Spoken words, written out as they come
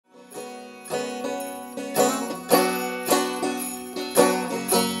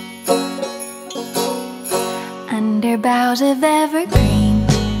boughs of evergreen,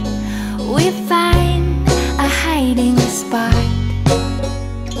 we find a hiding spot,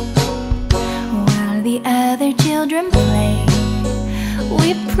 while the other children play.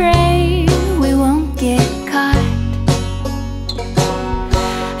 We pray we won't get caught,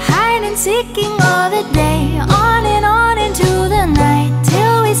 hide and seeking all the day, on and on into the night,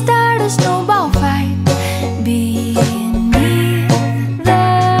 till we start a snowball fight beneath the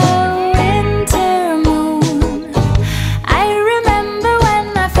winter moon. I remember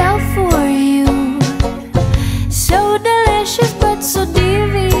when I fell for you, so delicious but so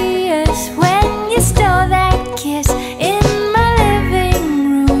devious, when you stole that kiss in my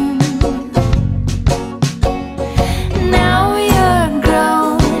living room. Now you're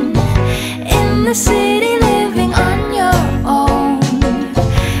grown in the city, living on your own,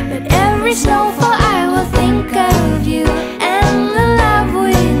 but every snowfall I will think of you and the love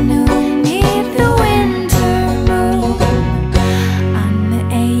we knew beneath the winter moon. On the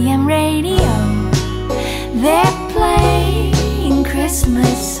AM radio, they're playing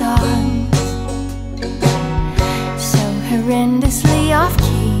Christmas